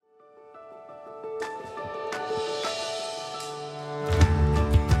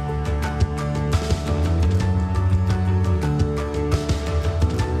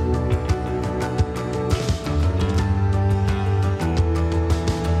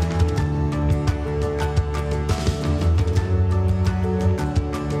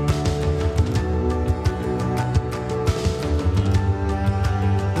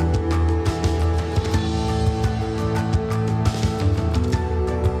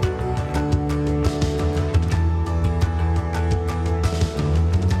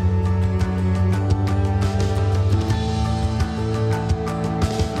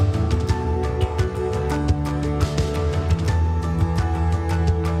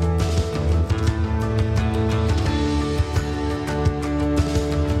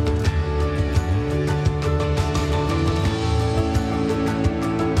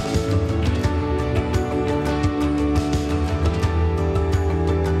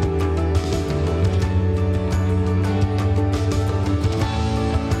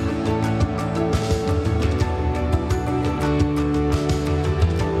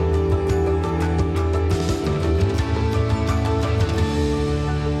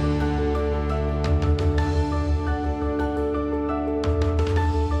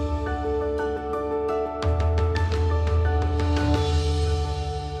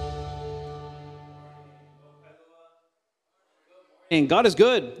And God is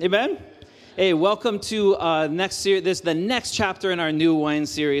good. Amen? Hey, welcome to next series. This is the next chapter in our new wine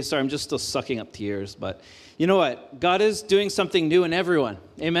series. Sorry, I'm just still sucking up tears, but you know what? God is doing something new in everyone.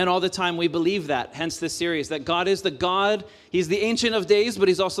 Amen. All the time we believe that. Hence this series, that God is the God. He's the Ancient of Days, but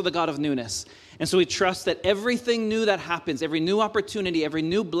he's also the God of newness. And so we trust that everything new that happens, every new opportunity, every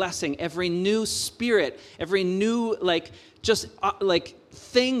new blessing, every new spirit, every new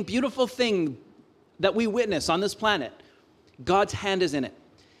thing, beautiful thing that we witness on this planet, God's hand is in it.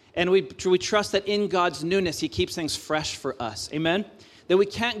 And we trust that in God's newness, he keeps things fresh for us. Amen? That we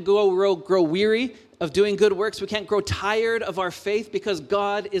can't grow weary of doing good works. We can't grow tired of our faith because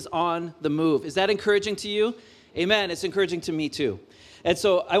God is on the move. Is that encouraging to you? Amen. It's encouraging to me too. And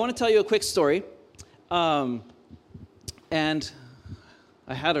so I want to tell you a quick story. And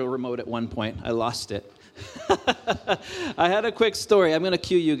I had a remote at one point. I lost it. I had a quick story. I'm going to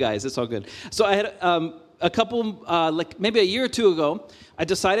cue you guys. It's all good. So I had a couple, maybe a year or two ago, I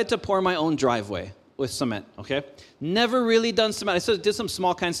decided to pour my own driveway with cement, okay? Never really done cement. I did some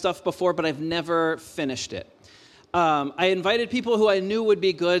small kind of stuff before, but I've never finished it. I invited people who I knew would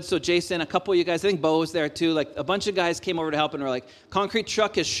be good. So Jason, a couple of you guys, I think Bo was there too. Like a bunch of guys came over to help and were like, concrete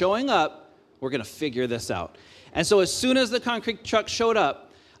truck is showing up. We're going to figure this out. And so as soon as the concrete truck showed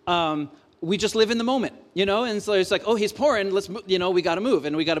up, we just live in the moment, you know? And so it's like, oh, he's pouring, we got to move.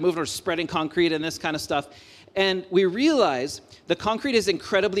 And we got to move, and we're spreading concrete and this kind of stuff. And we realize the concrete is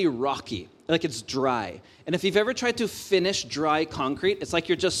incredibly rocky, like it's dry. And if you've ever tried to finish dry concrete, it's like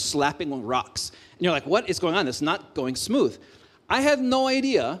you're just slapping on rocks. And you're like, what is going on? It's not going smooth. I had no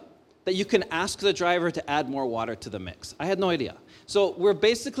idea that you can ask the driver to add more water to the mix. I had no idea. So we're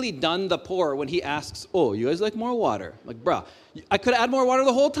basically done the pour when he asks, oh, you guys like more water? I'm like, bruh, I could add more water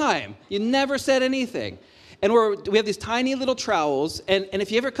the whole time. You never said anything. And we have these tiny little trowels, and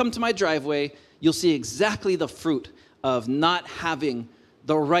if you ever come to my driveway, you'll see exactly the fruit of not having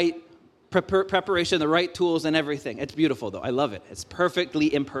the right preparation, the right tools and everything. It's beautiful, though. I love it. It's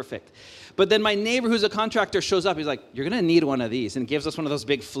perfectly imperfect. But then my neighbor, who's a contractor, shows up. He's like, you're going to need one of these, and gives us one of those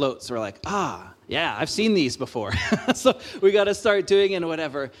big floats. We're like, yeah, I've seen these before. So we got to start doing it and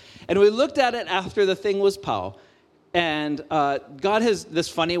whatever. And we looked at it after the thing was pow. And God has this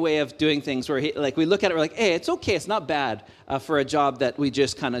funny way of doing things where we look at it, we're like, hey, it's okay. It's not bad for a job that we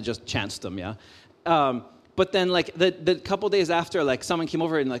just kind of just chanced them, yeah? But then the couple days after, someone came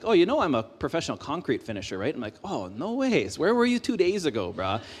over and like, oh, I'm a professional concrete finisher, right? I'm like, oh, no ways. Where were you 2 days ago,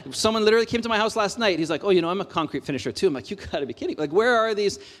 brah? Someone literally came to my house last night. He's like, oh, I'm a concrete finisher too. I'm like, you got to be kidding. Like, where are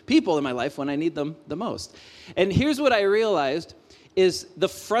these people in my life when I need them the most? And here's what I realized is the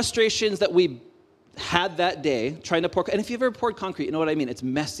frustrations that we had that day trying to pour, and if you've ever poured concrete, you know what I mean. It's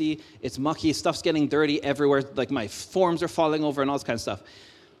messy, it's mucky, stuff's getting dirty everywhere, like my forms are falling over and all this kind of stuff.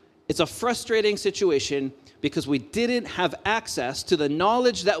 It's a frustrating situation because we didn't have access to the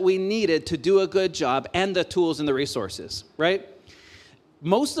knowledge that we needed to do a good job and the tools and the resources, right?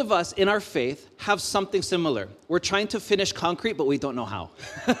 Most of us in our faith have something similar. We're trying to finish concrete, but we don't know how.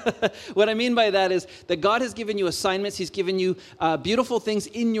 What I mean by that is that God has given you assignments. He's given you beautiful things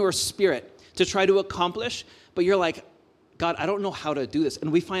in your spirit to try to accomplish, but you're like, God, I don't know how to do this.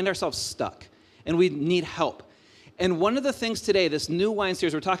 And we find ourselves stuck, and we need help. And one of the things today, this new wine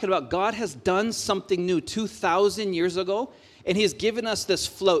series, we're talking about God has done something new 2,000 years ago, and he has given us this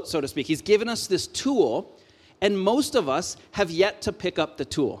float, so to speak. He's given us this tool, and most of us have yet to pick up the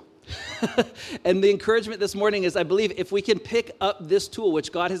tool. And the encouragement this morning is, I believe, if we can pick up this tool,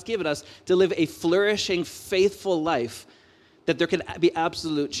 which God has given us, to live a flourishing, faithful life, that there can be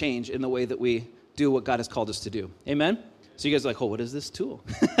absolute change in the way that we do what God has called us to do. Amen? So you guys are like, oh, what is this tool?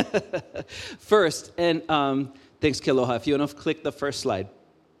 First, and thanks, Kiloha. If you want to click the first slide.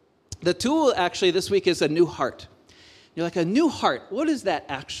 The tool actually this week is a new heart. You're like, a new heart? What does that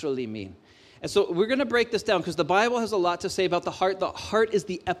actually mean? And so we're going to break this down because the Bible has a lot to say about the heart. The heart is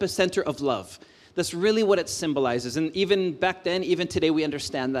the epicenter of love. That's really what it symbolizes. And even back then, even today, we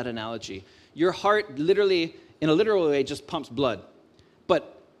understand that analogy. Your heart literally, in a literal way, just pumps blood.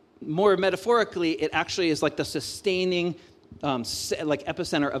 But more metaphorically, it actually is like the sustaining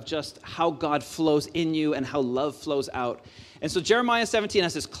epicenter of just how God flows in you and how love flows out. And so Jeremiah 17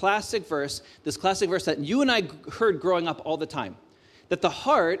 has this classic verse that you and I heard growing up all the time, that the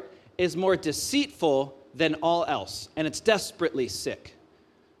heart is more deceitful than all else, and it's desperately sick.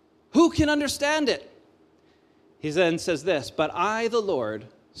 Who can understand it? He then says this, but I, the Lord,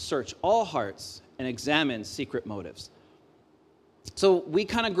 search all hearts and examine secret motives. So we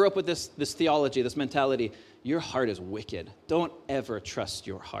kind of grew up with this theology, this mentality. Your heart is wicked. Don't ever trust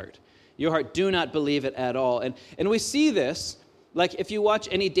your heart. Your heart, do not believe it at all. And we see this, like if you watch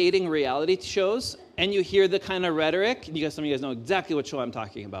any dating reality shows, and you hear the kind of rhetoric, and some of you guys know exactly what show I'm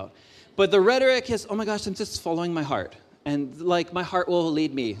talking about. But the rhetoric is, oh my gosh, I'm just following my heart. And like my heart will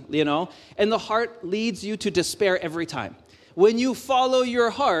lead me, And the heart leads you to despair every time. When you follow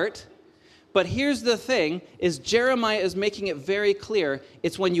your heart, but here's the thing, is Jeremiah is making it very clear,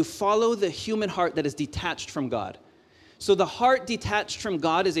 it's when you follow the human heart that is detached from God. So the heart detached from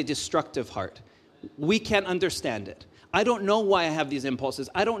God is a destructive heart. We can't understand it. I don't know why I have these impulses.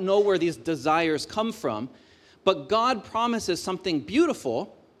 I don't know where these desires come from. But God promises something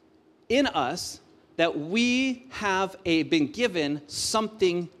beautiful in us, that we have been given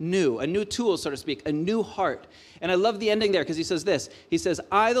something new, a new tool, so to speak, a new heart. And I love the ending there because he says this. He says,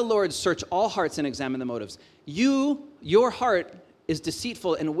 I, the Lord, search all hearts and examine the motives. Your heart is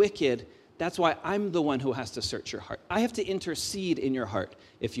deceitful and wicked. That's why I'm the one who has to search your heart. I have to intercede in your heart,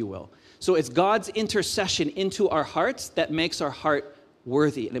 if you will. So it's God's intercession into our hearts that makes our heart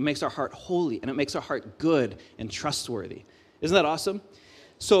worthy, and it makes our heart holy, and it makes our heart good and trustworthy. Isn't that awesome?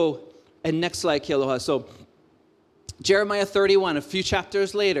 And next slide, Kealoha. So Jeremiah 31, a few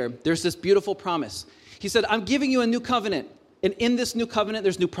chapters later, there's this beautiful promise. He said, I'm giving you a new covenant. And in this new covenant,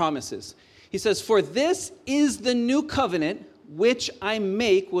 there's new promises. He says, for this is the new covenant which I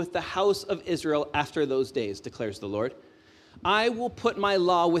make with the house of Israel after those days, declares the Lord. I will put my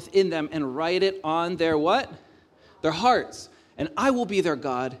law within them and write it on their what? Their hearts. And I will be their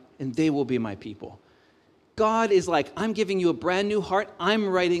God, and they will be my people. God is like, I'm giving you a brand new heart. I'm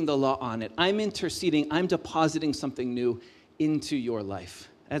writing the law on it. I'm interceding. I'm depositing something new into your life.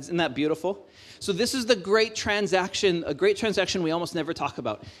 Isn't that beautiful? So this is the great transaction, a great transaction we almost never talk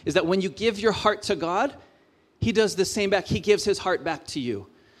about, is that when you give your heart to God, he does the same back. He gives his heart back to you.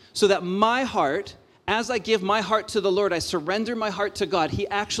 So that my heart, as I give my heart to the Lord, I surrender my heart to God. He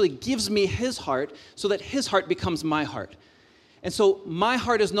actually gives me his heart so that his heart becomes my heart. And so my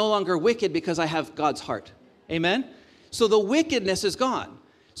heart is no longer wicked because I have God's heart. Amen? So the wickedness is gone.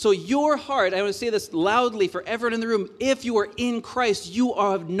 So your heart, I want to say this loudly for everyone in the room, if you are in Christ, you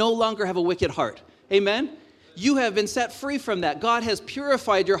no longer have a wicked heart. Amen? You have been set free from that. God has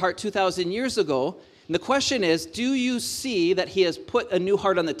purified your heart 2,000 years ago. And the question is, do you see that he has put a new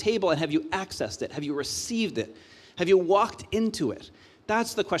heart on the table, and have you accessed it? Have you received it? Have you walked into it?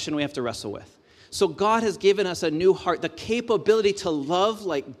 That's the question we have to wrestle with. So God has given us a new heart, the capability to love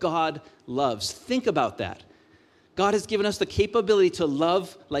like God loves. Think about that. God has given us the capability to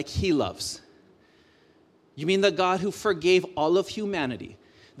love like he loves. You mean the God who forgave all of humanity,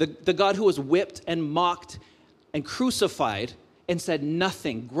 the God who was whipped and mocked and crucified and said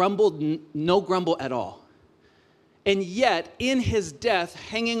nothing, grumbled, no grumble at all. And yet, in his death,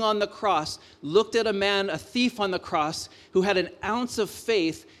 hanging on the cross, looked at a man, a thief on the cross, who had an ounce of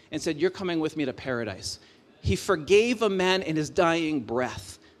faith and said, you're coming with me to paradise. He forgave a man in his dying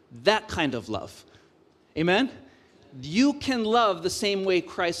breath. That kind of love. Amen? You can love the same way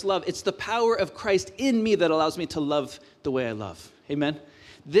Christ loved. It's the power of Christ in me that allows me to love the way I love. Amen?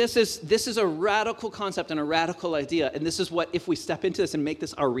 This is a radical concept and a radical idea. And this is what, if we step into this and make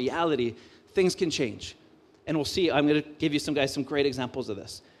this our reality, things can change. And we'll see. I'm going to give you some great examples of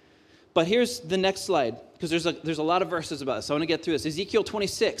this. But here's the next slide, because there's a lot of verses about this. So I want to get through this. Ezekiel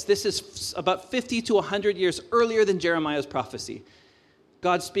 26. This is about 50 to 100 years earlier than Jeremiah's prophecy.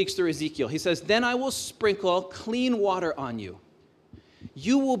 God speaks through Ezekiel. He says, then I will sprinkle clean water on you.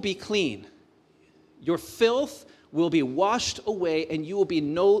 You will be clean. Your filth will be washed away, and you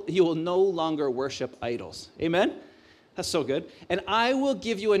will no longer worship idols. Amen? That's so good. And I will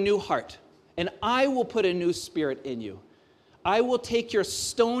give you a new heart, and I will put a new spirit in you. I will take your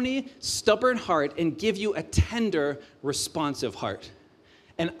stony, stubborn heart and give you a tender, responsive heart.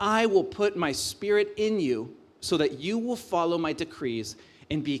 And I will put my spirit in you so that you will follow my decrees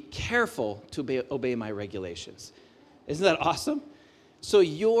and be careful to obey my regulations. Isn't that awesome? So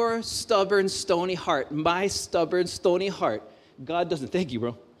your stubborn, stony heart, my stubborn, stony heart, God doesn't, thank you,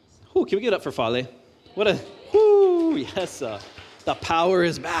 bro. Ooh, can we get up for Fale? Yes, the power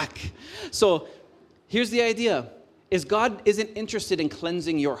is back. So here's the idea, is God isn't interested in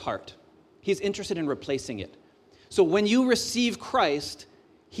cleansing your heart. He's interested in replacing it. So when you receive Christ,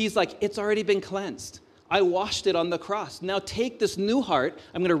 he's like, it's already been cleansed. I washed it on the cross. Now take this new heart.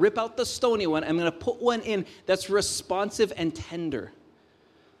 I'm going to rip out the stony one. I'm going to put one in that's responsive and tender.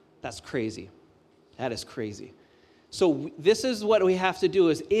 That's crazy. That is crazy. So this is what we have to do,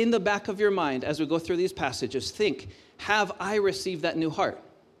 is in the back of your mind, as we go through these passages, think, have I received that new heart?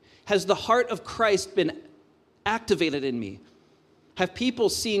 Has the heart of Christ been activated in me? Have people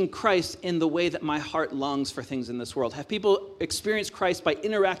seen Christ in the way that my heart longs for things in this world? Have people experienced Christ by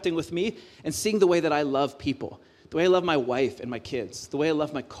interacting with me and seeing the way that I love people, the way I love my wife and my kids, the way I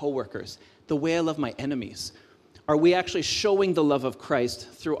love my coworkers, the way I love my enemies? Are we actually showing the love of Christ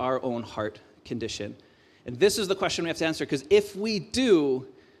through our own heart condition? And this is the question we have to answer, because if we do,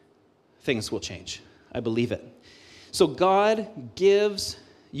 things will change. I believe it. So God gives,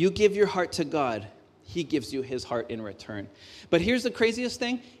 you give your heart to God, he gives you his heart in return. But here's the craziest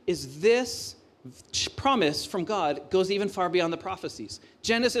thing, is this promise from God goes even far beyond the prophecies.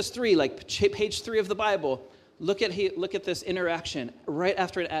 Genesis 3, like page 3 of the Bible, look at this interaction right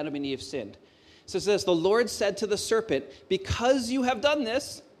after Adam and Eve sinned. It says this, the Lord said to the serpent, because you have done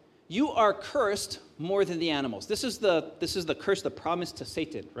this, you are cursed more than the animals. This is the curse, the promise to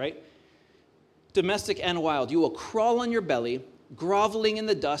Satan, right? Domestic and wild, you will crawl on your belly, groveling in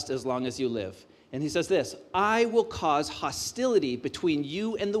the dust as long as you live. And he says this, I will cause hostility between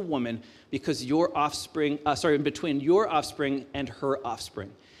you and the woman because between your offspring and her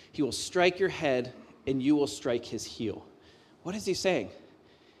offspring. He will strike your head and you will strike his heel. What is he saying?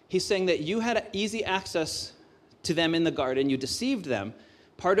 He's saying that you had easy access to them in the garden, you deceived them.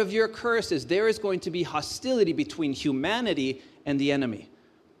 Part of your curse is there is going to be hostility between humanity and the enemy.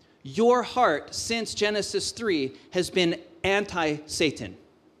 Your heart, since Genesis 3, has been anti-Satan.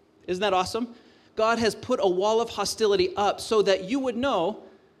 Isn't that awesome? God has put a wall of hostility up so that you would know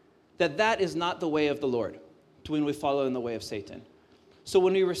that that is not the way of the Lord, when we follow in the way of Satan. So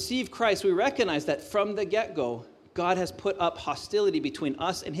when we receive Christ, we recognize that from the get-go, God has put up hostility between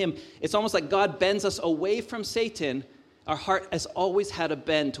us and him. It's almost like God bends us away from Satan. Our heart has always had a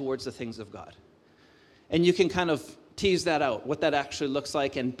bend towards the things of God. And you can kind of tease that out, what that actually looks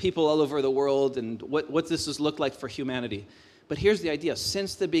like, and people all over the world, and what this has looked like for humanity. But here's the idea.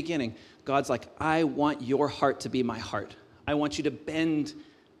 Since the beginning, God's like, I want your heart to be my heart. I want you to bend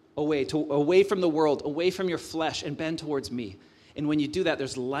away from the world, away from your flesh, and bend towards me. And when you do that,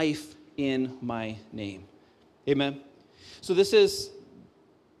 there's life in my name. Amen? So this is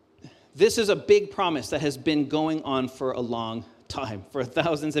a big promise that has been going on for a long time. For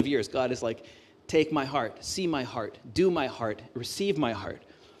thousands of years, God is like, take my heart, see my heart, do my heart, receive my heart.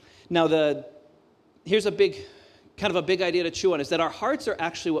 Now, here's a big idea to chew on, is that our hearts are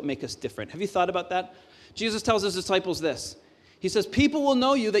actually what make us different. Have you thought about that? Jesus tells his disciples this. He says, people will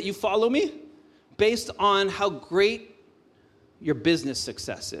know you that you follow me based on how great your business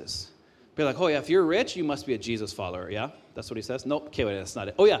success is. Be like, oh yeah, if you're rich, you must be a Jesus follower, yeah? That's what he says? Nope, okay, wait, that's not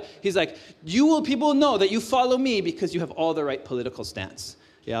it. Oh yeah, he's like, people will know that you follow me because you have all the right political stance,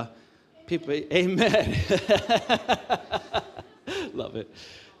 yeah? People, amen. Love it.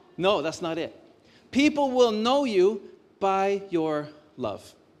 No, that's not it. People will know you by your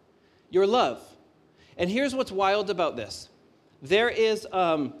love. Your love. And here's what's wild about this. There is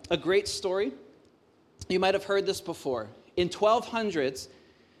a great story. You might have heard this before. In 1200s,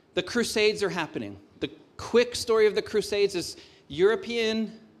 the Crusades are happening. The quick story of the Crusades is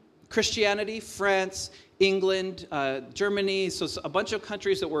European Christianity, France, England, Germany, so a bunch of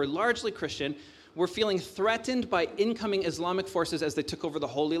countries that were largely Christian were feeling threatened by incoming Islamic forces as they took over the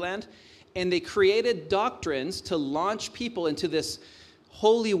Holy Land. And they created doctrines to launch people into this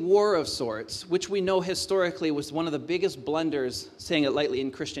holy war of sorts, which we know historically was one of the biggest blunders, saying it lightly,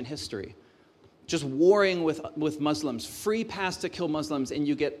 in Christian history. Just warring with Muslims, free pass to kill Muslims, and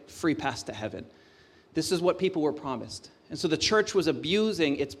you get free pass to heaven. This is what people were promised. And so the church was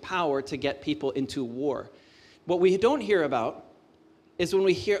abusing its power to get people into war. What we don't hear about is when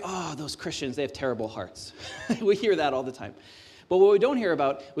we hear, oh, those Christians, they have terrible hearts. We hear that all the time. But what we don't hear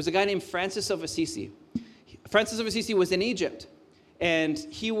about was a guy named Francis of Assisi. Francis of Assisi was in Egypt, and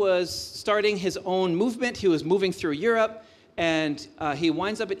he was starting his own movement. He was moving through Europe, and he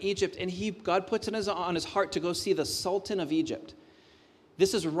winds up in Egypt, and God puts it on his heart to go see the Sultan of Egypt.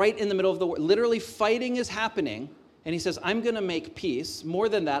 This is right in the middle of the war. Literally fighting is happening, and he says, I'm going to make peace. More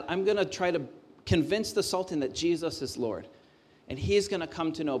than that, I'm going to try to convince the Sultan that Jesus is Lord, and he's going to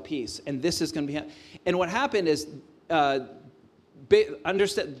come to know peace, and this is going to be... And what happened is...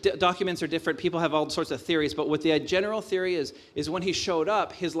 documents are different. People have all sorts of theories, but what the general theory is when he showed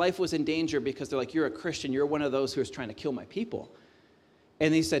up, his life was in danger because they're like, you're a Christian, you're one of those who is trying to kill my people.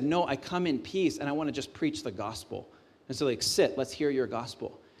 And he said, no, I come in peace, and I want to just preach the gospel. And so like, sit, let's hear your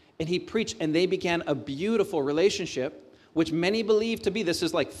gospel. And he preached, and they began a beautiful relationship, which many believe to be, this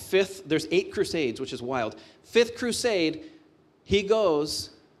is like there's 8 crusades, which is wild. 5th crusade, he goes...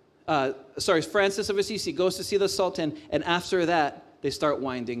 Francis of Assisi goes to see the Sultan, and after that, they start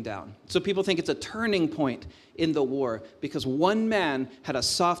winding down. So people think it's a turning point in the war because one man had a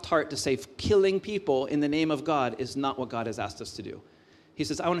soft heart to say killing people in the name of God is not what God has asked us to do. He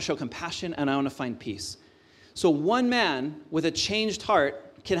says, I want to show compassion and I want to find peace. So one man with a changed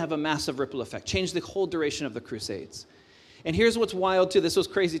heart can have a massive ripple effect, change the whole duration of the Crusades. And here's what's wild, too. This was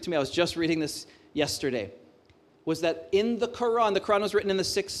crazy to me. I was just reading this yesterday. Was that in the Quran was written in the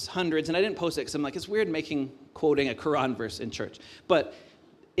 600s, and I didn't post it because I'm like, it's weird quoting a Quran verse in church. But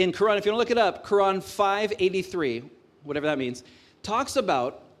in Quran, if you want to look it up, Quran 583, whatever that means, talks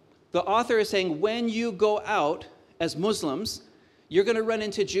about, the author is saying, when you go out as Muslims, you're going to run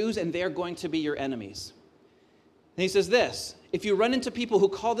into Jews and they're going to be your enemies. And he says this, if you run into people who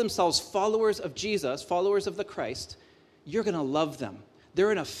call themselves followers of Jesus, followers of the Christ, you're going to love them.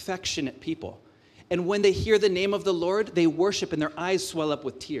 They're an affectionate people. And when they hear the name of the Lord, they worship and their eyes swell up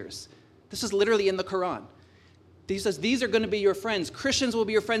with tears. This is literally in the Quran. He says, these are going to be your friends. Christians will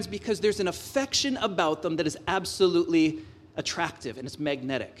be your friends because there's an affection about them that is absolutely attractive and it's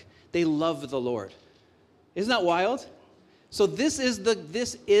magnetic. They love the Lord. Isn't that wild? So this is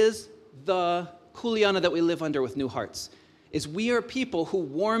the kuleana that we live under with New Hearts. Is we are people who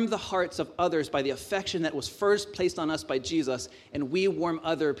warm the hearts of others by the affection that was first placed on us by Jesus, and we warm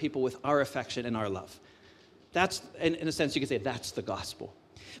other people with our affection and our love. That's, in a sense, you could say that's the gospel.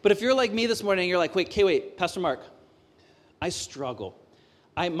 But if you're like me this morning, and you're like, wait, Pastor Mark, I struggle.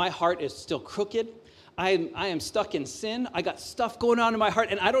 My heart is still crooked. I am stuck in sin. I got stuff going on in my heart,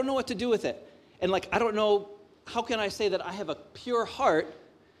 and I don't know what to do with it. And I don't know, how can I say that I have a pure heart,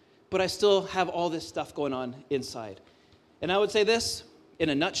 but I still have all this stuff going on inside? And I would say this, in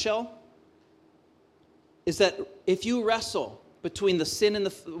a nutshell, is that if you wrestle between the sin and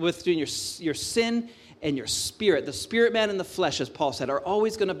between your sin and your spirit, the spirit man and the flesh, as Paul said, are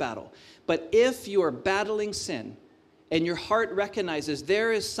always going to battle. But if you are battling sin and your heart recognizes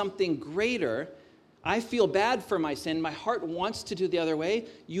there is something greater, I feel bad for my sin, my heart wants to do the other way,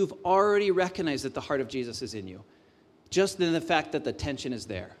 you've already recognized that the heart of Jesus is in you. Just in the fact that the tension is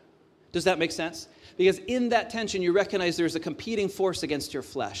there. Does that make sense? Because in that tension, you recognize there's a competing force against your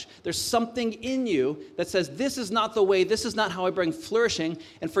flesh. There's something in you that says, this is not the way, this is not how I bring flourishing.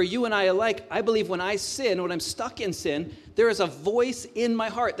 And for you and I alike, I believe when I sin, when I'm stuck in sin, there is a voice in my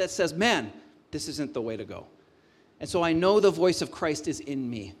heart that says, man, this isn't the way to go. And so I know the voice of Christ is in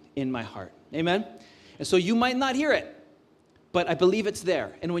me, in my heart. Amen? And so you might not hear it, but I believe it's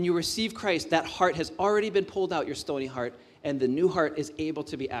there. And when you receive Christ, that heart has already been pulled out, your stony heart, and the new heart is able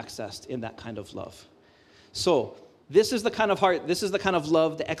to be accessed in that kind of love. So this is the kind of heart, this is the kind of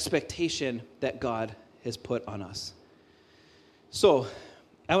love, the expectation that God has put on us. So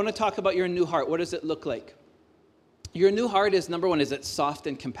I want to talk about your new heart. What does it look like? Your new heart is, number one, is it's soft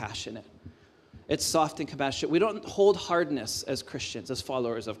and compassionate. It's soft and compassionate. We don't hold hardness as Christians, as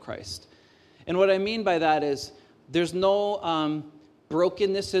followers of Christ. And what I mean by that is there's no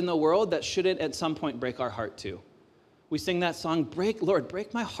brokenness in the world that shouldn't at some point break our heart too. We sing that song, Lord,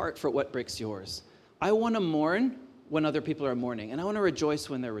 break my heart for what breaks yours. I want to mourn when other people are mourning, and I want to rejoice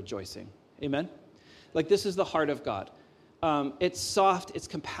when they're rejoicing. Amen? This is the heart of God. It's soft, it's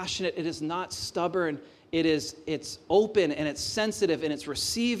compassionate, it is not stubborn, it's open, and it's sensitive, and it's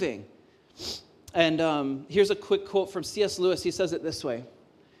receiving. And here's a quick quote from C.S. Lewis. He says it this way,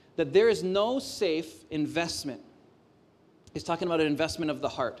 that there is no safe investment. He's talking about an investment of the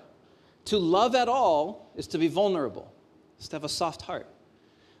heart. To love at all is to be vulnerable, is to have a soft heart.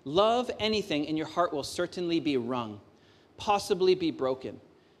 Love anything and your heart will certainly be wrung, possibly be broken.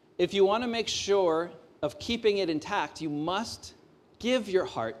 If you want to make sure of keeping it intact, you must give your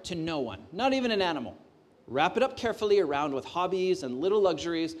heart to no one, not even an animal. Wrap it up carefully around with hobbies and little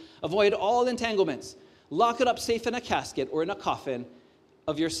luxuries. Avoid all entanglements. Lock it up safe in a casket or in a coffin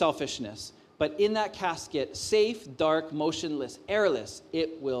of your selfishness. But in that casket, safe, dark, motionless, airless,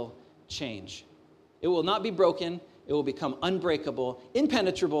 it will change. It will not be broken. It will become unbreakable,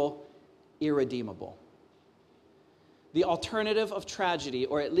 impenetrable, irredeemable. The alternative of tragedy,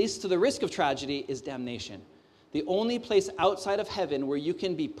 or at least to the risk of tragedy, is damnation. The only place outside of heaven where you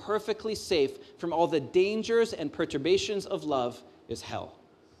can be perfectly safe from all the dangers and perturbations of love is hell.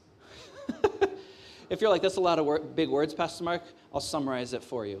 If you're like, that's a lot of big words, Pastor Mark, I'll summarize it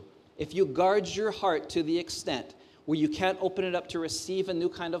for you. If you guard your heart to the extent where you can't open it up to receive a new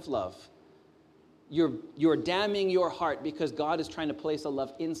kind of love, you're damning your heart because God is trying to place a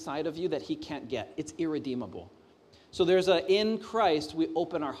love inside of you that he can't get. It's irredeemable. So in Christ, we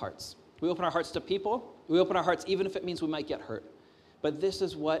open our hearts. We open our hearts to people. We open our hearts even if it means we might get hurt. But this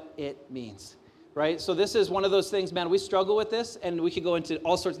is what it means, right? So this is one of those things, man, we struggle with this, and we could go into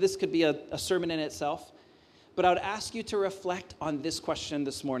all sorts. This could be a sermon in itself. But I would ask you to reflect on this question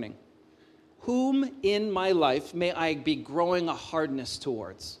this morning. Whom in my life may I be growing a hardness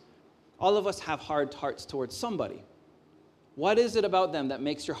towards? All of us have hard hearts towards somebody. What is it about them that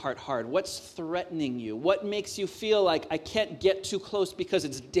makes your heart hard? What's threatening you? What makes you feel like I can't get too close because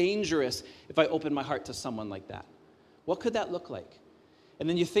it's dangerous if I open my heart to someone like that? What could that look like? And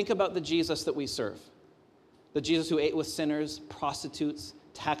then you think about the Jesus that we serve. The Jesus who ate with sinners, prostitutes,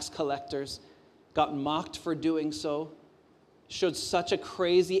 tax collectors, got mocked for doing so, showed such a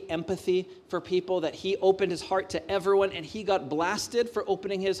crazy empathy for people that he opened his heart to everyone, and he got blasted for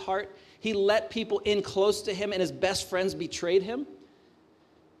opening his heart. He let people in close to him, and his best friends betrayed him.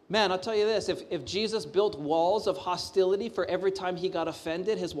 Man, I'll tell you this, if Jesus built walls of hostility for every time he got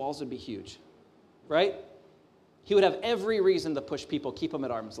offended, his walls would be huge, right? He would have every reason to push people, keep them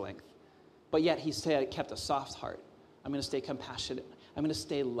at arm's length. But yet he kept a soft heart. I'm going to stay compassionate. I'm going to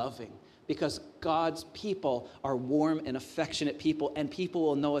stay loving. Because God's people are warm and affectionate people, and people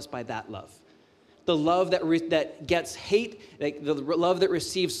will know us by that love. The love that gets hate, like the love that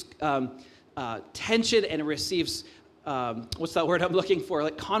receives tension and receives, what's that word I'm looking for?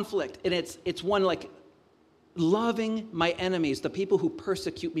 Like conflict. And it's one like loving my enemies, the people who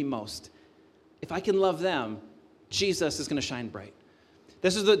persecute me most. If I can love them, Jesus is going to shine bright.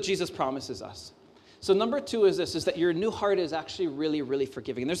 This is what Jesus promises us. So number 2 is this, is that your new heart is actually really, really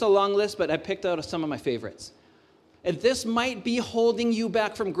forgiving. And there's a long list, but I picked out some of my favorites. And this might be holding you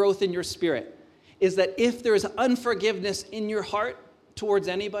back from growth in your spirit, is that if there is unforgiveness in your heart towards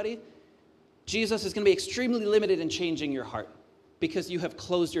anybody, Jesus is going to be extremely limited in changing your heart because you have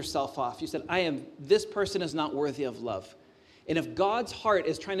closed yourself off. You said, this person is not worthy of love. And if God's heart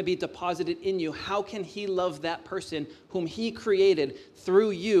is trying to be deposited in you, how can he love that person whom he created through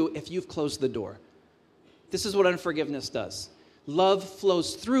you if you've closed the door? This is what unforgiveness does. Love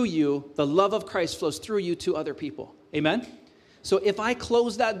flows through you. The love of Christ flows through you to other people. Amen? So if I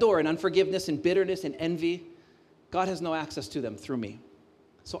close that door in unforgiveness and bitterness and envy, God has no access to them through me.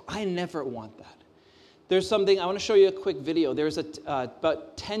 So I never want that. There's something, I want to show you a quick video. There's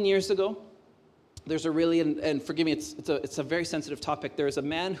about 10 years ago, there's a really, and forgive me, it's a very sensitive topic. There's a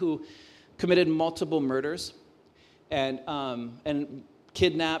man who committed multiple murders and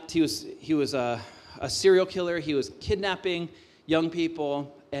kidnapped. He was a serial killer. He was kidnapping young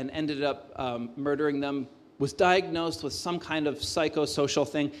people and ended up murdering them, was diagnosed with some kind of psychosocial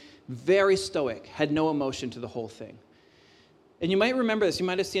thing, very stoic, had no emotion to the whole thing. And you might remember this, you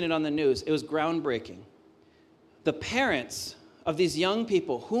might have seen it on the news. It was groundbreaking. The parents of these young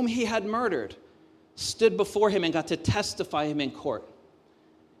people whom he had murdered stood before him and got to testify him in court.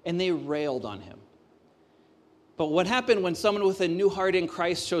 And they railed on him. But what happened when someone with a new heart in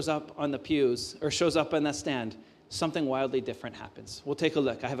Christ shows up on the pews or shows up on that stand? Something wildly different happens. We'll take a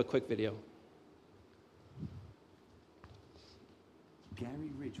look. I have a quick video.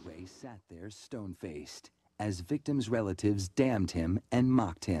 Gary Ridgway sat there stone-faced as victims' relatives damned him and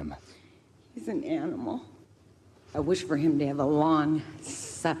mocked him. He's an animal. I wish for him to have a long,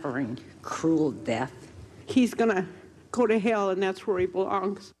 suffering, cruel death. He's gonna go to hell, and that's where he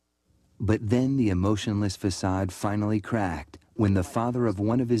belongs. But then the emotionless facade finally cracked when the father of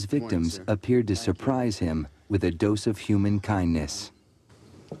one of his victims appeared to surprise him with a dose of human kindness.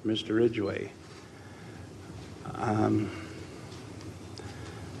 Mr. Ridgway,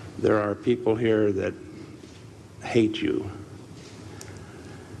 there are people here that hate you.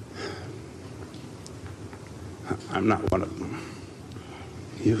 I'm not one of them.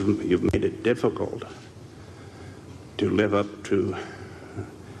 You've made it difficult to live up to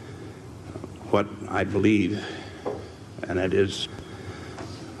what I believe, and that is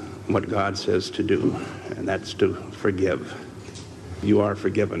what God says to do, and that's to forgive. You are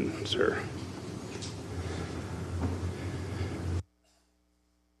forgiven, sir.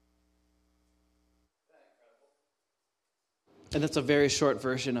 And that's a very short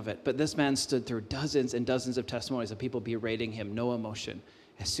version of it. But this man stood through dozens and dozens of testimonies of people berating him, no emotion.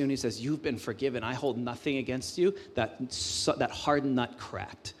 As soon as he says, you've been forgiven, I hold nothing against you, that hard nut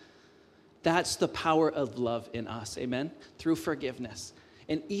cracked. That's the power of love in us, amen? Through forgiveness.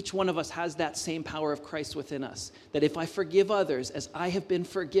 And each one of us has that same power of Christ within us, that if I forgive others as I have been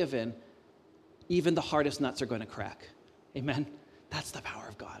forgiven, even the hardest nuts are going to crack. Amen? That's the power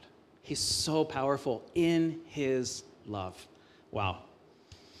of God. He's so powerful in his love. Wow.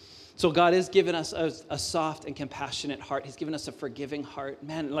 So God has given us a soft and compassionate heart. He's given us a forgiving heart.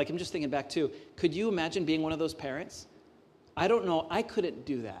 Man, like I'm just thinking back too, could you imagine being one of those parents? I don't know. I couldn't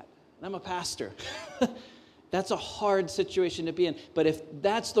do that. And I'm a pastor. That's a hard situation to be in. But if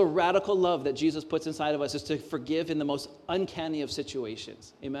that's the radical love that Jesus puts inside of us, is to forgive in the most uncanny of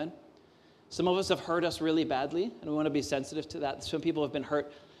situations. Amen? Some of us have hurt us really badly, and we want to be sensitive to that. Some people have been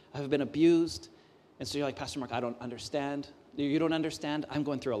hurt, have been abused. And so you're like, Pastor Mark, I don't understand. You don't understand? I'm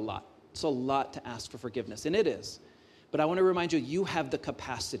going through a lot. It's a lot to ask for forgiveness, and it is. But I want to remind you, you have the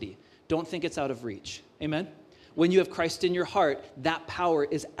capacity. Don't think it's out of reach. Amen? When you have Christ in your heart, that power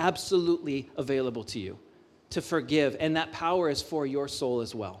is absolutely available to you. to forgive, and that power is for your soul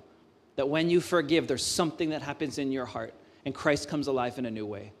as well. That when you forgive, there's something that happens in your heart, and Christ comes alive in a new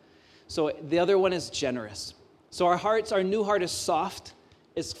way. So the other one is generous. So our new heart is soft,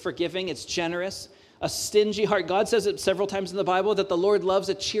 it's forgiving, it's generous. A stingy heart, God says it several times in the Bible that the Lord loves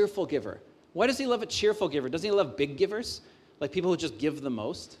a cheerful giver. Why does he love a cheerful giver? Doesn't he love big givers? Like people who just give the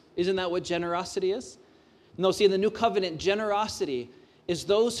most? Isn't that what generosity is? No, see, in the new covenant, generosity is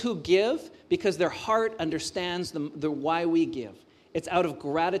those who give because their heart understands the why we give. It's out of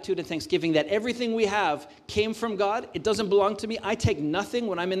gratitude and thanksgiving that everything we have came from God. It doesn't belong to me. I take nothing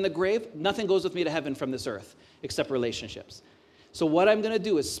when I'm in the grave. Nothing goes with me to heaven from this earth except relationships. So what I'm going to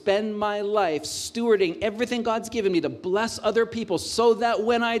do is spend my life stewarding everything God's given me to bless other people so that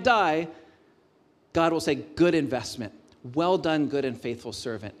when I die, God will say, good investment. Well done, good and faithful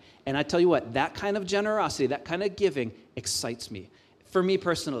servant. And I tell you what, that kind of generosity, that kind of giving excites me. For me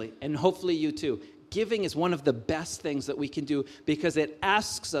personally, and hopefully you too. Giving is one of the best things that we can do because it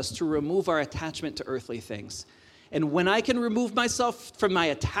asks us to remove our attachment to earthly things. And when I can remove myself from my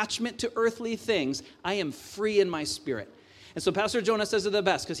attachment to earthly things, I am free in my spirit. And so Pastor Jonah says it the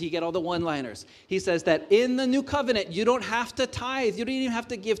best because he get all the one-liners. He says that in the new covenant, you don't have to tithe. You don't even have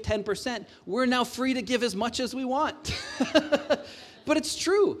to give 10%. We're now free to give as much as we want. But it's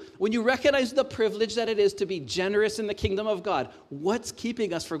true. When you recognize the privilege that it is to be generous in the kingdom of God, what's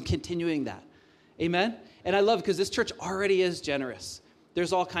keeping us from continuing that? Amen? And I love it because this church already is generous.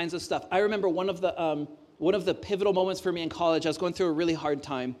 There's all kinds of stuff. I remember one of the pivotal moments for me in college. I was going through a really hard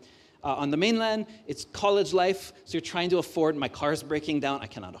time. On the mainland, it's college life, so you're trying to afford. My car's breaking down. I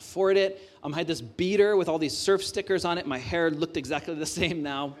cannot afford it. I had this beater with all these surf stickers on it. My hair looked exactly the same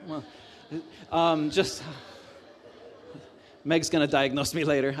now. Meg's going to diagnose me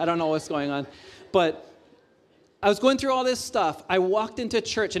later. I don't know what's going on. But I was going through all this stuff. I walked into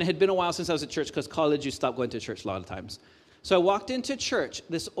church, and it had been a while since I was at church because college, you stop going to church a lot of times. So I walked into church.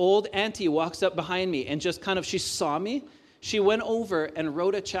 This old auntie walks up behind me and just kind of, she saw me. She went over and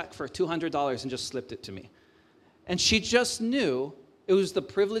wrote a check for $200 and just slipped it to me. And she just knew it was the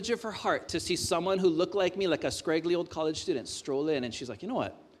privilege of her heart to see someone who looked like me, like a scraggly old college student, stroll in. And she's like, you know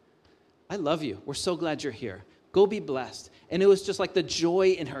what? I love you. We're so glad you're here. Go be blessed. And it was just like the joy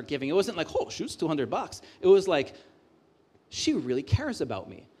in her giving. It wasn't like, oh, shoot, $200. It was like, she really cares about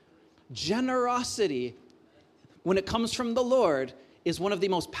me. Generosity, when it comes from the Lord, is one of the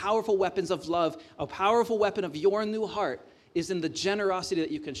most powerful weapons of love. A powerful weapon of your new heart is in the generosity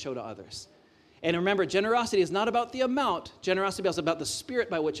that you can show to others. And remember, generosity is not about the amount. Generosity is about the spirit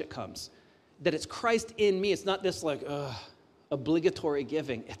by which it comes. That it's Christ in me. It's not this like obligatory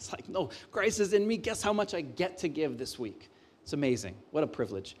giving. It's like, no, Christ is in me. Guess how much I get to give this week? It's amazing. What a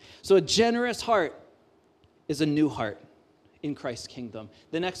privilege. So a generous heart is a new heart in Christ's kingdom.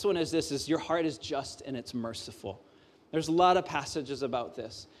 The next one is this, is your heart is just and it's merciful. There's a lot of passages about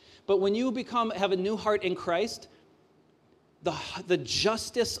this. But when you have a new heart in Christ, the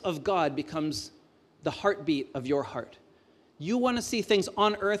justice of God becomes the heartbeat of your heart. You want to see things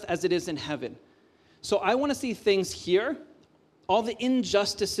on earth as it is in heaven. So I want to see things here. All the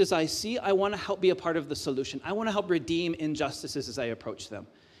injustices I see, I want to help be a part of the solution. I want to help redeem injustices as I approach them.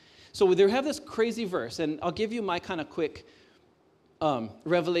 So we have this crazy verse, and I'll give you my kind of quick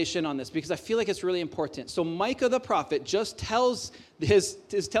revelation on this because I feel like it's really important. So Micah the prophet just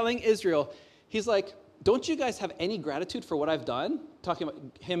is telling Israel, he's like, don't you guys have any gratitude for what I've done? Talking about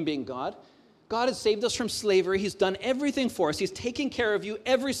him being God. God has saved us from slavery. He's done everything for us. He's taken care of you,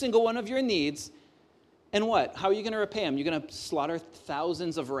 every single one of your needs. And what? How are you going to repay him? You're going to slaughter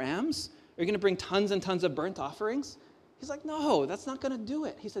thousands of rams? Are you going to bring tons and tons of burnt offerings? He's like, no, that's not going to do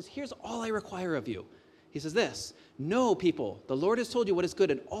it. He says, here's all I require of you. He says this, know people, the Lord has told you what is good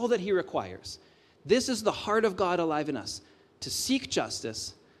and all that he requires. This is the heart of God alive in us, to seek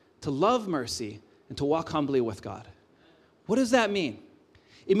justice, to love mercy, and to walk humbly with God. What does that mean?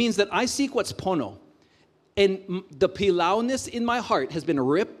 It means that I seek what's pono. And the pilauness in my heart has been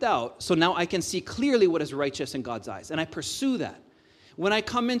ripped out, so now I can see clearly what is righteous in God's eyes. And I pursue that. When I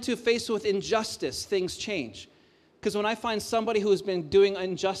come into face with injustice, things change. Because when I find somebody who has been doing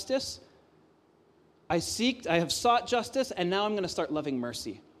injustice, I have sought justice, and now I'm going to start loving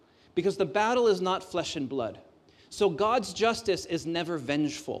mercy. Because the battle is not flesh and blood. So God's justice is never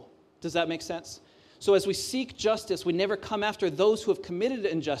vengeful. Does that make sense? So as we seek justice, we never come after those who have committed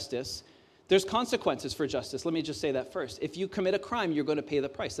injustice. There's consequences for justice. Let me just say that first. If you commit a crime, you're going to pay the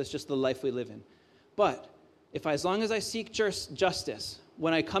price. That's just the life we live in. But as long as I seek justice,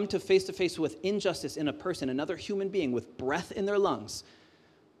 when I come to face with injustice in a person, another human being with breath in their lungs,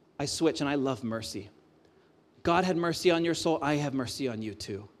 I switch and I love mercy. God had mercy on your soul. I have mercy on you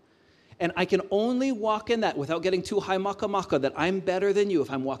too. And I can only walk in that without getting too high maka that I'm better than you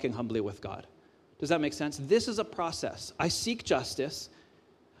if I'm walking humbly with God. Does that make sense? This is a process. I seek justice.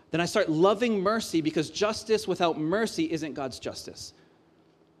 Then I start loving mercy because justice without mercy isn't God's justice.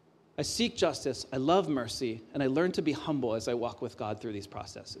 I seek justice, I love mercy, and I learn to be humble as I walk with God through these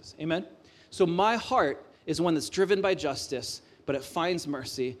processes. Amen? So my heart is one that's driven by justice, but it finds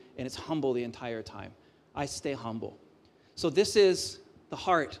mercy, and it's humble the entire time. I stay humble. So this is the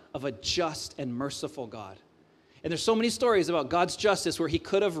heart of a just and merciful God. And there's so many stories about God's justice where he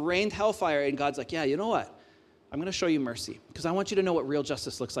could have rained hellfire, and God's like, yeah, you know what? I'm going to show you mercy because I want you to know what real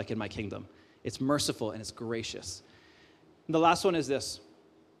justice looks like in my kingdom. It's merciful and it's gracious. And the last one is this.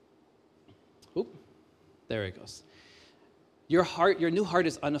 Oop, there it goes. Your new heart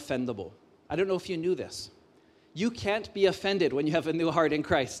is unoffendable. I don't know if you knew this. You can't be offended when you have a new heart in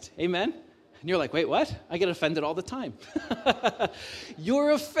Christ. Amen? And you're like, wait, what? I get offended all the time.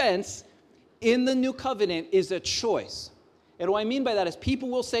 Your offense in the new covenant is a choice. And what I mean by that is people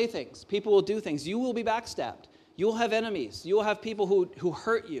will say things. People will do things. You will be backstabbed. You will have enemies. You will have people who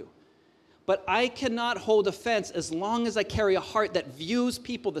hurt you. But I cannot hold offense as long as I carry a heart that views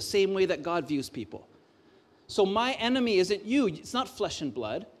people the same way that God views people. So my enemy isn't you. It's not flesh and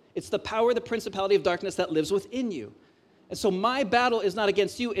blood. It's the power, the principality of darkness that lives within you. And so my battle is not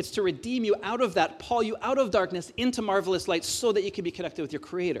against you. It's to redeem you out of that, pull you out of darkness into marvelous light so that you can be connected with your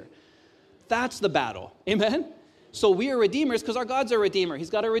Creator. That's the battle. Amen? So we are redeemers because our God's a redeemer.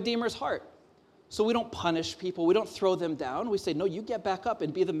 He's got a redeemer's heart. So we don't punish people. We don't throw them down. We say, no, you get back up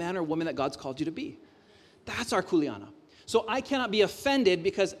and be the man or woman that God's called you to be. That's our kuleana. So I cannot be offended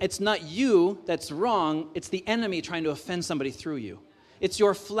because it's not you that's wrong. It's the enemy trying to offend somebody through you. It's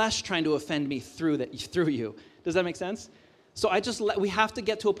your flesh trying to offend me through you. Does that make sense? So we have to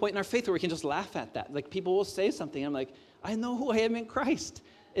get to a point in our faith where we can just laugh at that. Like people will say something. I'm like, I know who I am in Christ.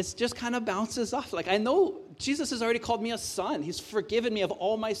 It just kind of bounces off. Like I know Jesus has already called me a son. He's forgiven me of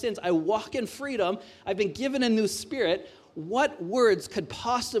all my sins. I walk in freedom. I've been given a new spirit. What words could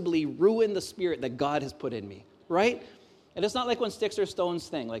possibly ruin the spirit that God has put in me, right? And it's not like when sticks or stones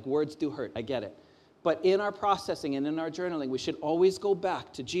thing, like words do hurt. I get it. But in our processing and in our journaling, we should always go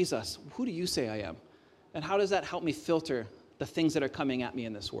back to Jesus. Who do you say I am? And how does that help me filter the things that are coming at me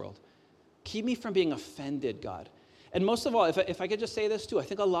in this world? Keep me from being offended, God. And most of all, if I could just say this too, I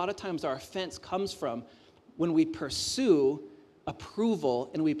think a lot of times our offense comes from when we pursue approval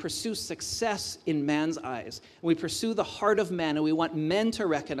and we pursue success in man's eyes. And we pursue the heart of man and we want men to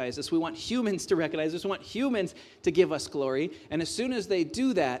recognize us. We want humans to recognize us. We want humans to give us glory. And as soon as they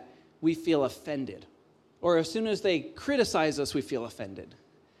do that, we feel offended. Or as soon as they criticize us, we feel offended.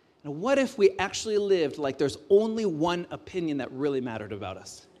 Now, what if we actually lived like there's only one opinion that really mattered about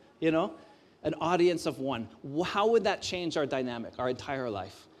us? You know? An audience of one. How would that change our dynamic, our entire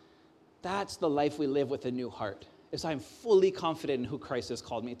life? That's the life we live with a new heart. Is I'm fully confident in who Christ has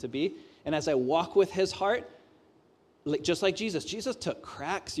called me to be. And as I walk with his heart, just like Jesus took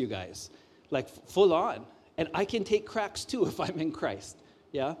cracks, you guys, like full on. And I can take cracks too if I'm in Christ.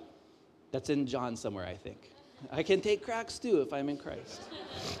 Yeah? That's in John somewhere, I think. I can take cracks too if I'm in Christ.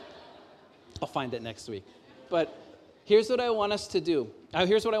 I'll find it next week. But here's what I want us to do.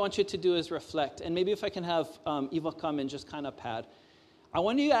 Here's what I want you to do is reflect. And maybe if I can have Eva come and just kind of pad. I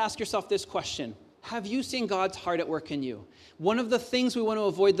want you to ask yourself this question. Have you seen God's heart at work in you? One of the things we want to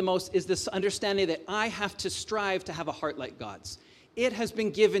avoid the most is this understanding that I have to strive to have a heart like God's. It has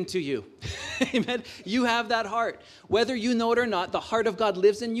been given to you. Amen. You have that heart. Whether you know it or not, the heart of God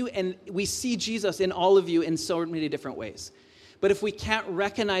lives in you, and we see Jesus in all of you in so many different ways. But if we can't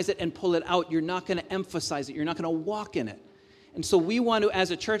recognize it and pull it out, you're not going to emphasize it. You're not going to walk in it. And so we want to,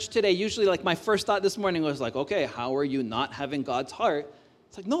 as a church today, usually like my first thought this morning was like, okay, how are you not having God's heart?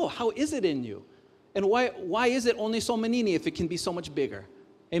 It's like, no, how is it in you? And why is it only so manini if it can be so much bigger?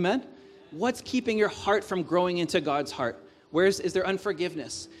 Amen? What's keeping your heart from growing into God's heart? Is there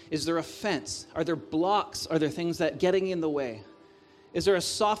unforgiveness? Is there offense? Are there blocks? Are there things that getting in the way? Is there a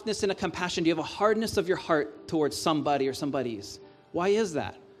softness and a compassion? Do you have a hardness of your heart towards somebody or somebody's? Why is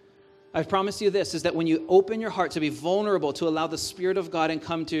that? I promise you this, is that when you open your heart to be vulnerable, to allow the Spirit of God and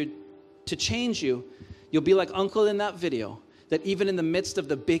come to change you, you'll be like Uncle in that video, that even in the midst of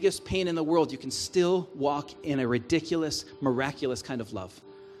the biggest pain in the world, you can still walk in a ridiculous, miraculous kind of love.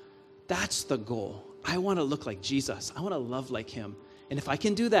 That's the goal. I want to look like Jesus. I want to love like him. And if I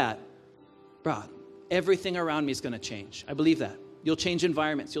can do that, bro, everything around me is going to change. I believe that. You'll change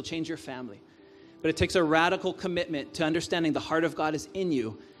environments. You'll change your family. But it takes a radical commitment to understanding the heart of God is in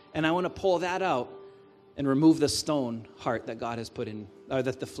you. And I want to pull that out and remove the stone heart that God has put in, or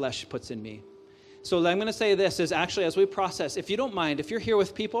that the flesh puts in me. So I'm going to say this is actually, as we process, if you don't mind, if you're here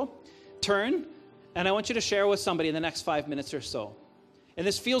with people, turn, and I want you to share with somebody in the next 5 minutes or so. And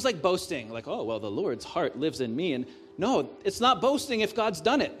this feels like boasting, like, oh, well, the Lord's heart lives in me. And no, it's not boasting if God's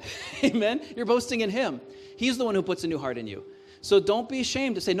done it. Amen? You're boasting in him. He's the one who puts a new heart in you. So don't be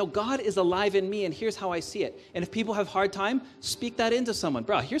ashamed to say, no, God is alive in me, and here's how I see it. And if people have a hard time, speak that into someone.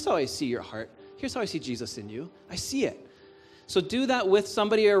 Bro, here's how I see your heart. Here's how I see Jesus in you. I see it. So do that with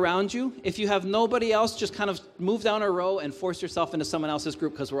somebody around you. If you have nobody else, just kind of move down a row and force yourself into someone else's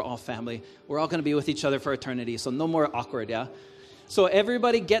group, because we're all family. We're all going to be with each other for eternity, so no more awkward, yeah? So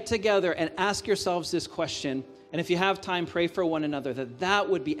everybody get together and ask yourselves this question. And if you have time, pray for one another, that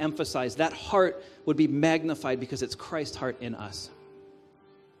would be emphasized. That heart would be magnified because it's Christ's heart in us.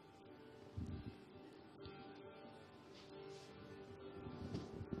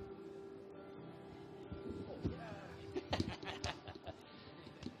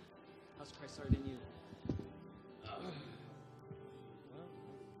 How's Christ's heart in you?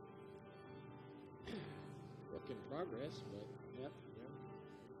 Work in progress, but yep.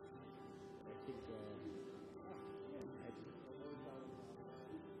 I think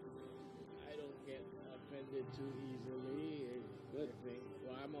I don't get offended too easily. A good thing.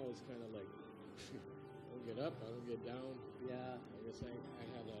 Well, I'm always kind of like, I don't get up, I don't get down. Yeah. I guess I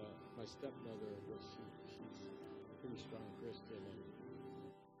had my stepmother, but she's a pretty strong Christian, and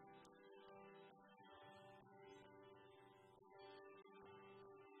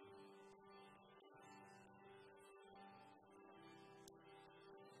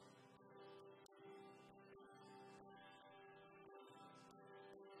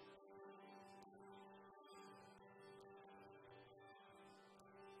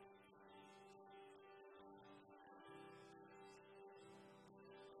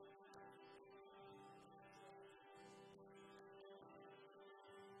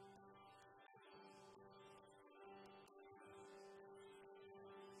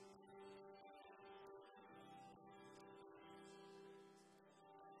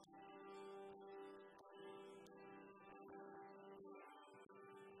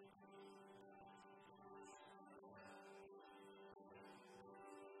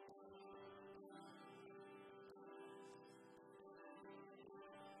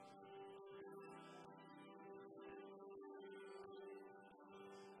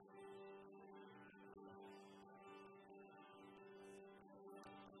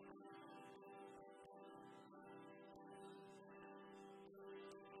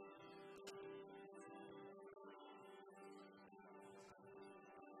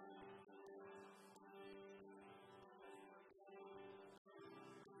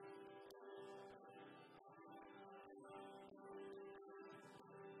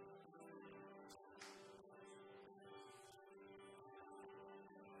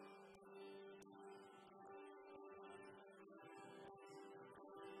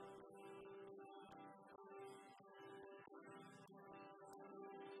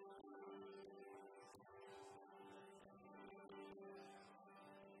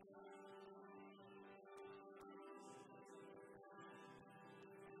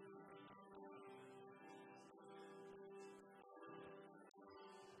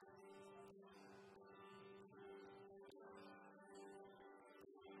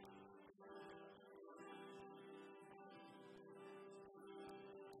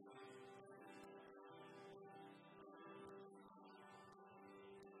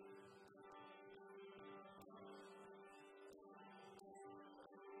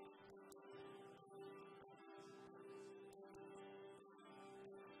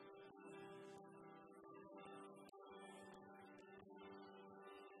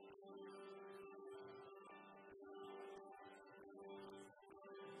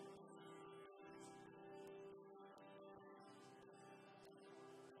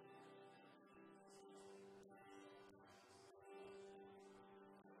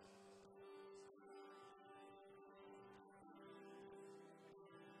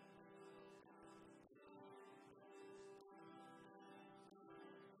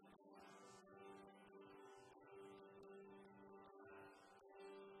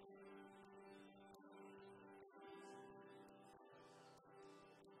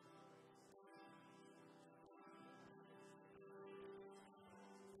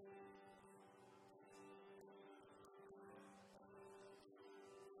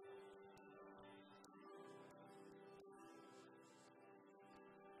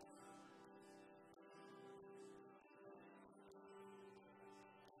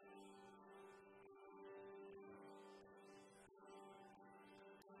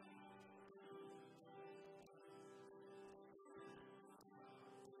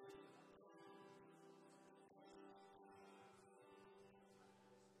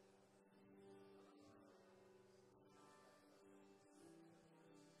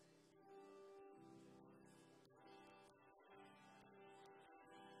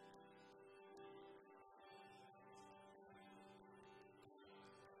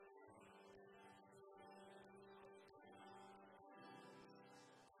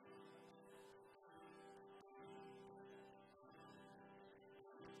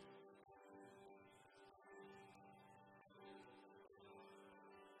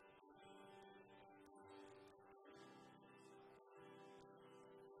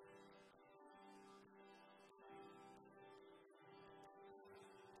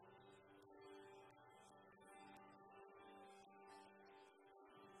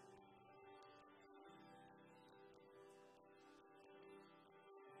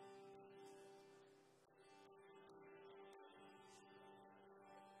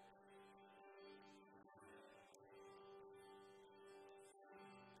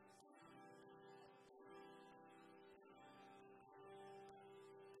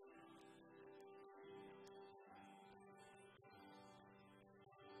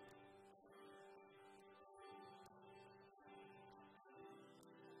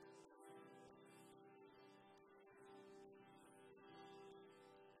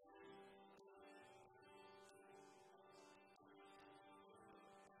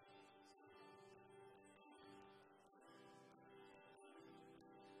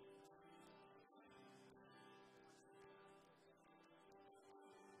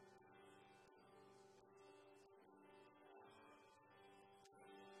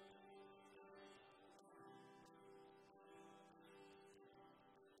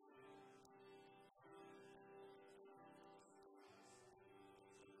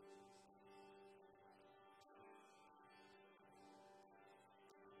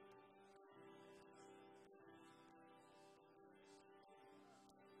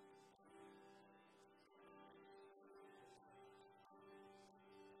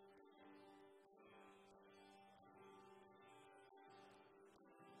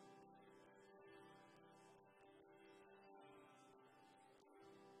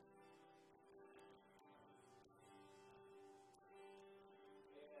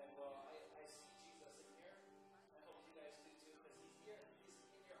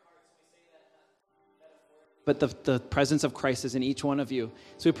but the presence of Christ is in each one of you.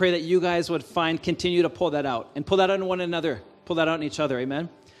 So we pray that you guys would continue to pull that out, and pull that out in one another, pull that out in each other, amen?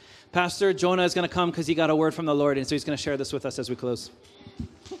 Pastor Jonah is going to come because he got a word from the Lord, and so he's going to share this with us as we close.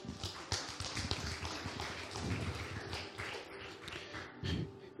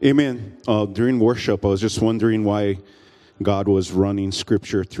 Amen. During worship, I was just wondering why God was running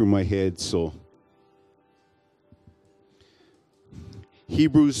scripture through my head. So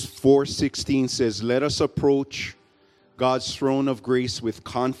Hebrews 4:16 says, "Let us approach God's throne of grace with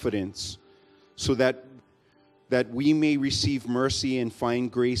confidence, so that we may receive mercy and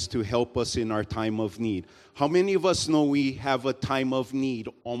find grace to help us in our time of need." How many of us know we have a time of need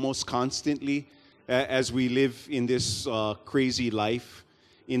almost constantly as we live in this crazy life,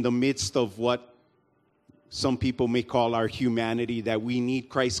 in the midst of what some people may call our humanity, that we need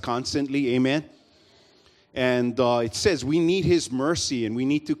Christ constantly, amen? And it says we need His mercy, and we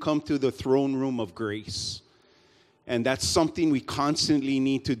need to come to the throne room of grace. And that's something we constantly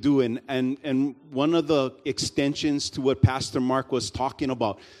need to do. And one of the extensions to what Pastor Mark was talking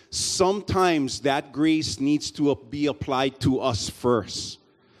about, sometimes that grace needs to be applied to us first.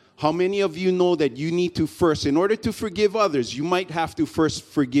 How many of you know that you need to first, in order to forgive others, you might have to first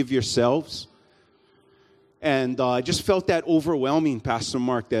forgive yourselves? And I just felt that overwhelming, Pastor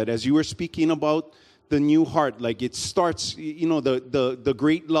Mark, that as you were speaking about the new heart, like it starts, you know, the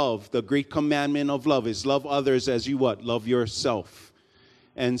great love, the great commandment of love is love others as you what? Love yourself.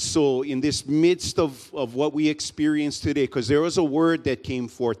 And so in this midst of what we experience today, because there was a word that came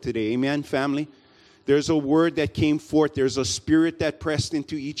forth today, amen, family? There's a word that came forth. There's a spirit that pressed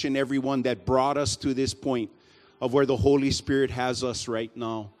into each and every one that brought us to this point of where the Holy Spirit has us right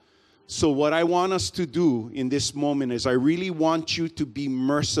now. So what I want us to do in this moment is I really want you to be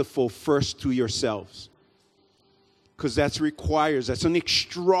merciful first to yourselves. Because that's an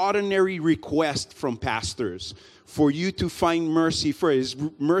extraordinary request from pastors, for you to find mercy first.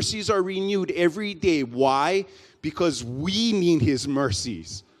 Mercies are renewed every day. Why? Because we need His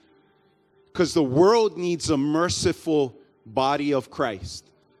mercies. Because the world needs a merciful body of Christ.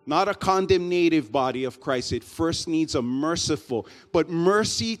 Not a condemnative body of Christ. It first needs a merciful. But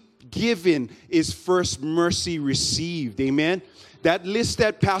mercy given is first mercy received. Amen? That list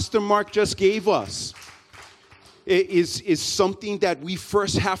that Pastor Mark just gave us is something that we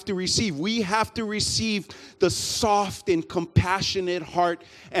first have to receive. We have to receive the soft and compassionate heart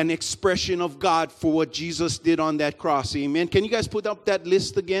and expression of God for what Jesus did on that cross. Amen? Can you guys put up that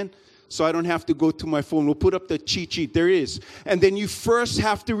list again? So I don't have to go to my phone. We'll put up the cheat sheet. There it is. And then you first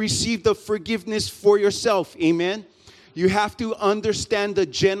have to receive the forgiveness for yourself. Amen? You have to understand the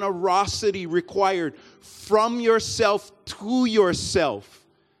generosity required from yourself to yourself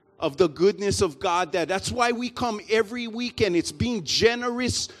of the goodness of God. That's why we come every weekend. It's being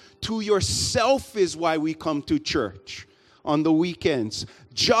generous to yourself is why we come to church on the weekends.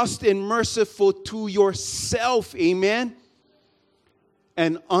 Just and merciful to yourself. Amen?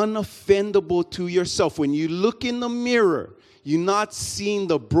 And unoffendable to yourself. When you look in the mirror, you're not seeing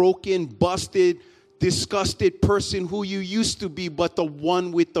the broken, busted, disgusted person who you used to be, but the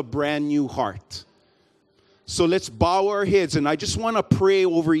one with the brand new heart. So let's bow our heads, and I just want to pray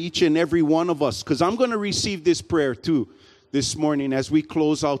over each and every one of us, because I'm going to receive this prayer too this morning as we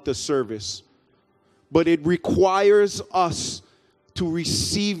close out the service. But it requires us to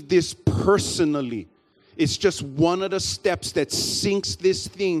receive this personally. It's just one of the steps that sinks this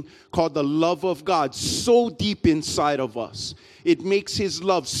thing called the love of God so deep inside of us. It makes His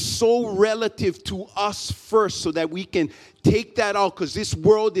love so relative to us first so that we can take that out, because this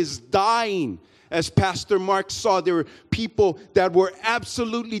world is dying. As Pastor Mark saw, there were people that were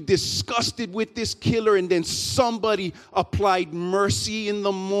absolutely disgusted with this killer, and then somebody applied mercy in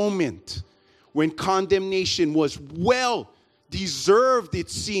the moment when condemnation was well deserved, it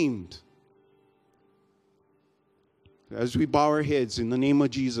seemed. As we bow our heads in the name of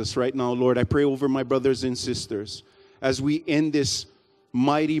Jesus right now, Lord, I pray over my brothers and sisters as we end this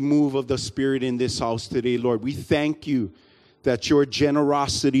mighty move of the Spirit in this house today, Lord. We thank you that your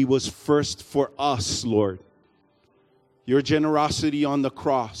generosity was first for us, Lord. Your generosity on the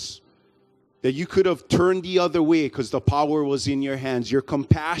cross, that you could have turned the other way because the power was in your hands. Your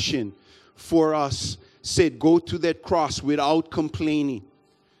compassion for us said, go to that cross without complaining.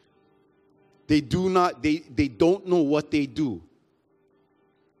 They don't know what they do.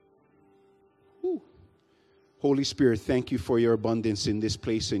 Whew. Holy Spirit, thank you for your abundance in this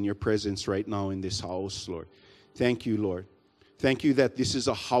place and your presence right now in this house, Lord. Thank you, Lord. Thank you that this is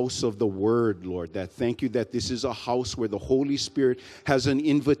a house of the Word, Lord. Thank you that this is a house where the Holy Spirit has an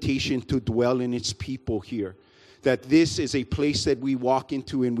invitation to dwell in its people here. that this is a place that we walk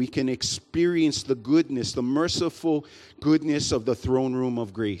into and we can experience the goodness, the merciful goodness of the throne room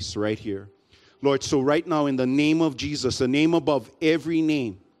of grace right here. Lord, so right now in the name of Jesus, the name above every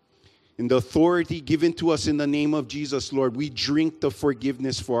name, in the authority given to us in the name of Jesus, Lord, we drink the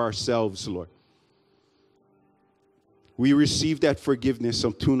forgiveness for ourselves, Lord. We receive that forgiveness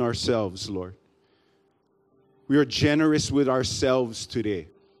unto ourselves, Lord. We are generous with ourselves today.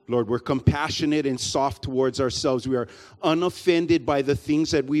 Lord, we're compassionate and soft towards ourselves. We are unoffended by the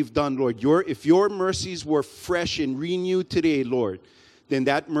things that we've done, Lord. If your mercies were fresh and renewed today, Lord, then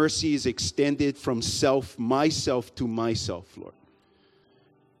that mercy is extended from myself to myself, Lord.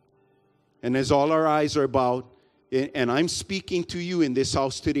 And as all our eyes are bowed, and I'm speaking to you in this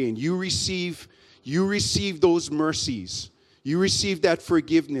house today, and you receive those mercies. You receive that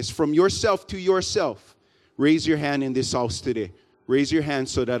forgiveness from yourself to yourself. Raise your hand in this house today. Raise your hand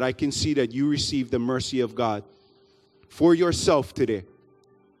so that I can see that you receive the mercy of God for yourself today.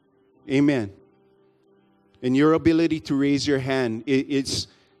 Amen. And your ability to raise your hand, it's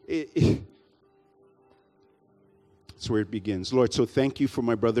where it begins. Lord, so thank you for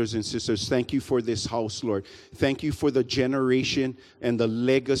my brothers and sisters. Thank you for this house, Lord. Thank you for the generation and the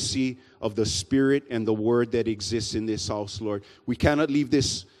legacy of the Spirit and the Word that exists in this house, Lord. We cannot leave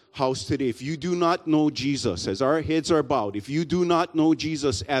this house today. If you do not know Jesus, as our heads are bowed, if you do not know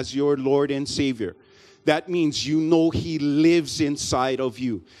Jesus as your Lord and Savior, that means you know He lives inside of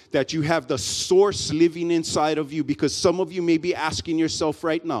you, that you have the source living inside of you, because some of you may be asking yourself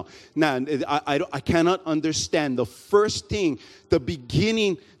right now, I cannot understand. The first thing, the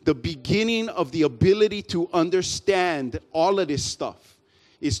beginning of the ability to understand all of this stuff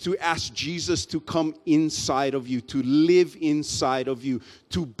is to ask Jesus to come inside of you, to live inside of you,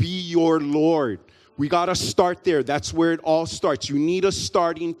 to be your Lord. We got to start there. That's where it all starts. You need a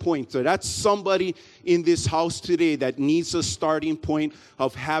starting point. So that's somebody in this house today that needs a starting point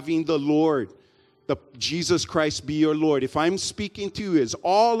of having the Lord, Jesus Christ be your Lord. If I'm speaking to you as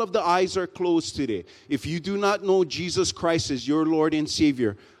all of the eyes are closed today, if you do not know Jesus Christ as your Lord and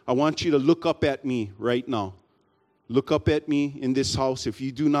Savior, I want you to look up at me right now. Look up at me in this house if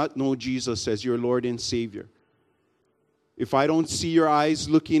you do not know Jesus as your Lord and Savior. If I don't see your eyes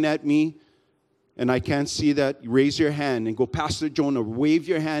looking at me and I can't see that, raise your hand and go, Pastor Jonah, wave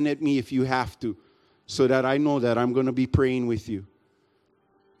your hand at me if you have to, so that I know that I'm going to be praying with you.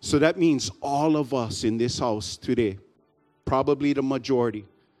 So that means all of us in this house today, probably the majority,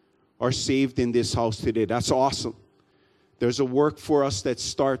 are saved in this house today. That's awesome. There's a work for us that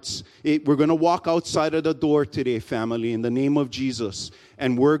starts. We're going to walk outside of the door today, family, in the name of Jesus.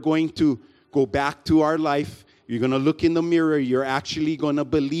 And we're going to go back to our life. You're going to look in the mirror. You're actually going to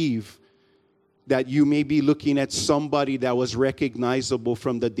believe that you may be looking at somebody that was recognizable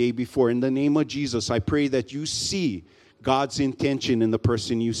from the day before. In the name of Jesus, I pray that you see God's intention in the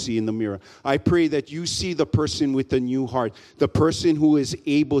person you see in the mirror. I pray that you see the person with a new heart, the person who is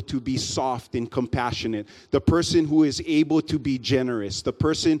able to be soft and compassionate, the person who is able to be generous, the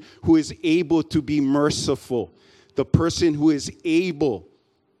person who is able to be merciful, the person who is able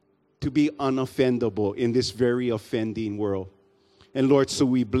to be unoffendable in this very offending world. And Lord, so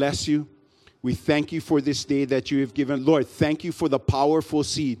we bless you. We thank you for this day that you have given. Lord, thank you for the powerful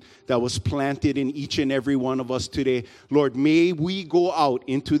seed that was planted in each and every one of us today. Lord, may we go out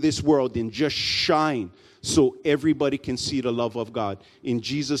into this world and just shine so everybody can see the love of God. In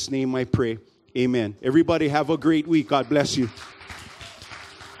Jesus' name I pray. Amen. Everybody have a great week. God bless you.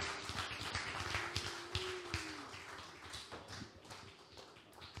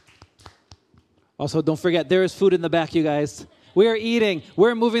 Also, don't forget, there is food in the back, you guys. We are eating.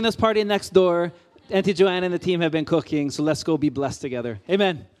 We're moving this party next door. Auntie Joanne and the team have been cooking, so let's go be blessed together.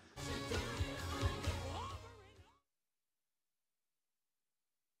 Amen.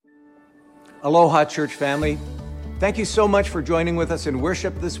 Aloha, church family. Thank you so much for joining with us in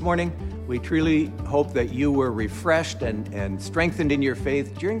worship this morning. We truly hope that you were refreshed and strengthened in your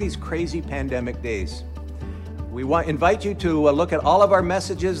faith during these crazy pandemic days. We invite you to look at all of our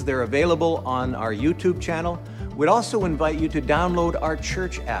messages. They're available on our YouTube channel. We'd also invite you to download our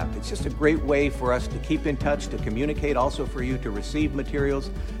church app. It's just a great way for us to keep in touch, to communicate, also for you to receive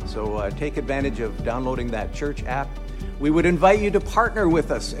materials. So take advantage of downloading that church app. We would invite you to partner with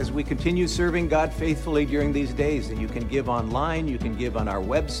us as we continue serving God faithfully during these days. And you can give online, you can give on our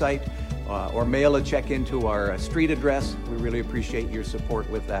website, or mail a check into our street address. We really appreciate your support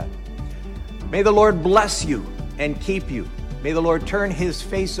with that. May the Lord bless you and keep you. May the Lord turn His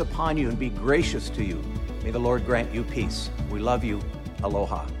face upon you and be gracious to you. May the Lord grant you peace. We love you.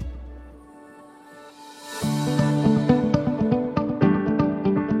 Aloha.